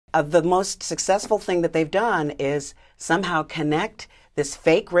the most successful thing that they've done is somehow connect this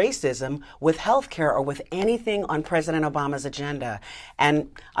fake racism with healthcare or with anything on President Obama's agenda. And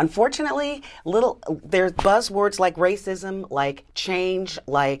unfortunately, there's buzzwords like racism, like change,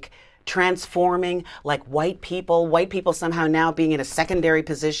 like transforming, like white people somehow now being in a secondary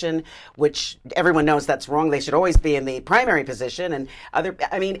position, which everyone knows that's wrong. They should always be in the primary position. And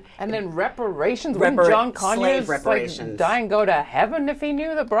and then reparations. Wouldn't John Conyers like die and go to heaven if he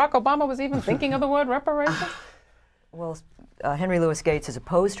knew that Barack Obama was even thinking of the word reparations? Well, Henry Louis Gates is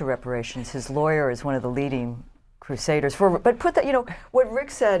opposed to reparations. His lawyer is one of the leading crusaders for. But put that, what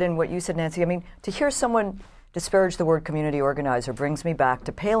Rick said and what you said, Nancy. I mean, to hear someone disparage the word community organizer brings me back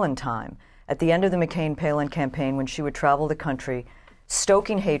to Palin time. At the end of the McCain-Palin campaign, when she would travel the country,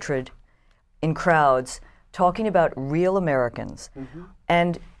 stoking hatred in crowds, talking about real Americans. Mm-hmm.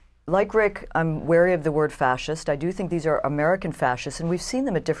 And like Rick, I'm wary of the word fascist. I do think these are American fascists, and we've seen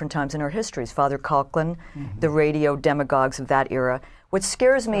them at different times in our histories. Father Coughlin, the radio demagogues of that era. What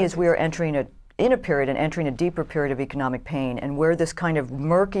scares me is we are entering a deeper period of economic pain, and where this kind of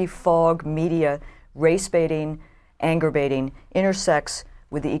murky fog media race baiting, anger baiting intersects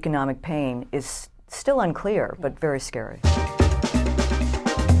with the economic pain is still unclear, but very scary.